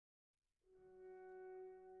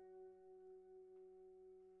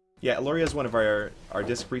Yeah, Eloriya is one of our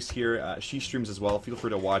disc priests here. She streams as well. Feel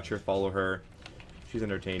free to watch her, follow her. She's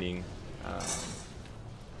entertaining.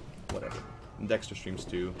 Whatever. And Dexter streams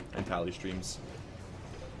too, and Tally streams.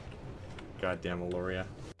 Goddamn Eloriya.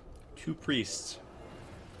 2 priests.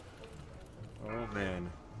 Oh man.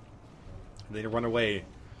 They run away.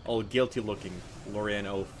 All guilty looking. Eloriya and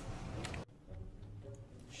Oath.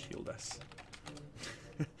 Shield us.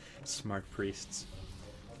 Smart priests.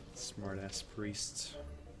 Smart ass priests.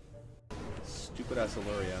 Stupid ass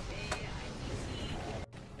Eloriya.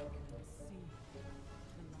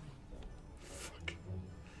 Fuck.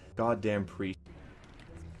 Goddamn priest.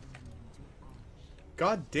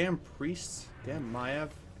 Goddamn priests. Damn Miav.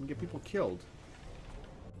 Can get people killed.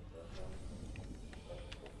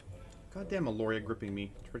 Goddamn Eloriya gripping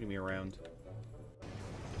me, turning me around.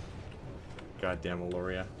 Goddamn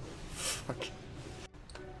Eloriya. Fuck.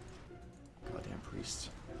 Goddamn priest.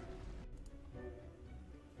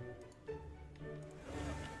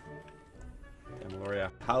 Damn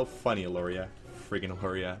Eloriya. How funny, Eloriya. Friggin'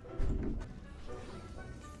 Eloriya.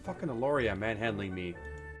 Fucking Eloriya manhandling me.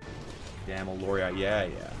 Damn Eloriya. Yeah,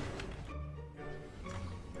 yeah.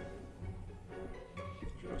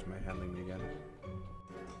 She was manhandling me again.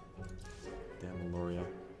 Damn Eloriya.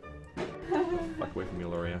 Fuck away from me,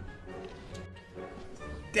 Eloriya.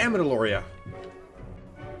 Damn it, Eloriya!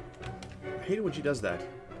 I hate it when she does that.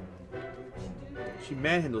 She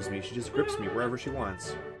manhandles me. She just grips me wherever she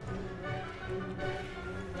wants.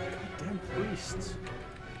 Goddamn priests.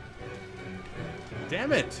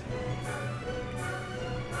 Damn it!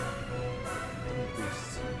 Damn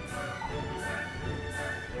priests.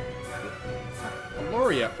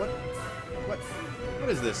 Eloriya, what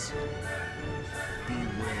is this?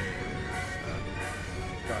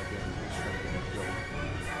 Goddamn.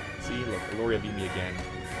 See, look, Eloriya beat me again.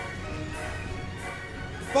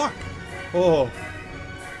 Fuck! Oh!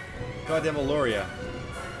 Goddamn Eloriya.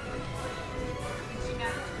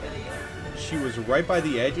 She was right by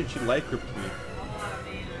the edge and she life gripped me.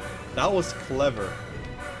 That was clever.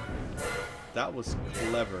 That was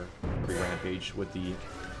clever. Rampage with the...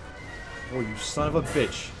 Oh, you son of a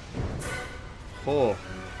bitch. Oh.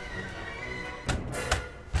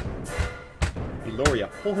 Eloriya,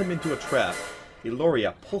 pull him into a trap.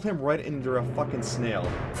 Eloriya, pull him right into a fucking snail.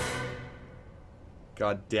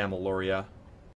 God damn Eloriya.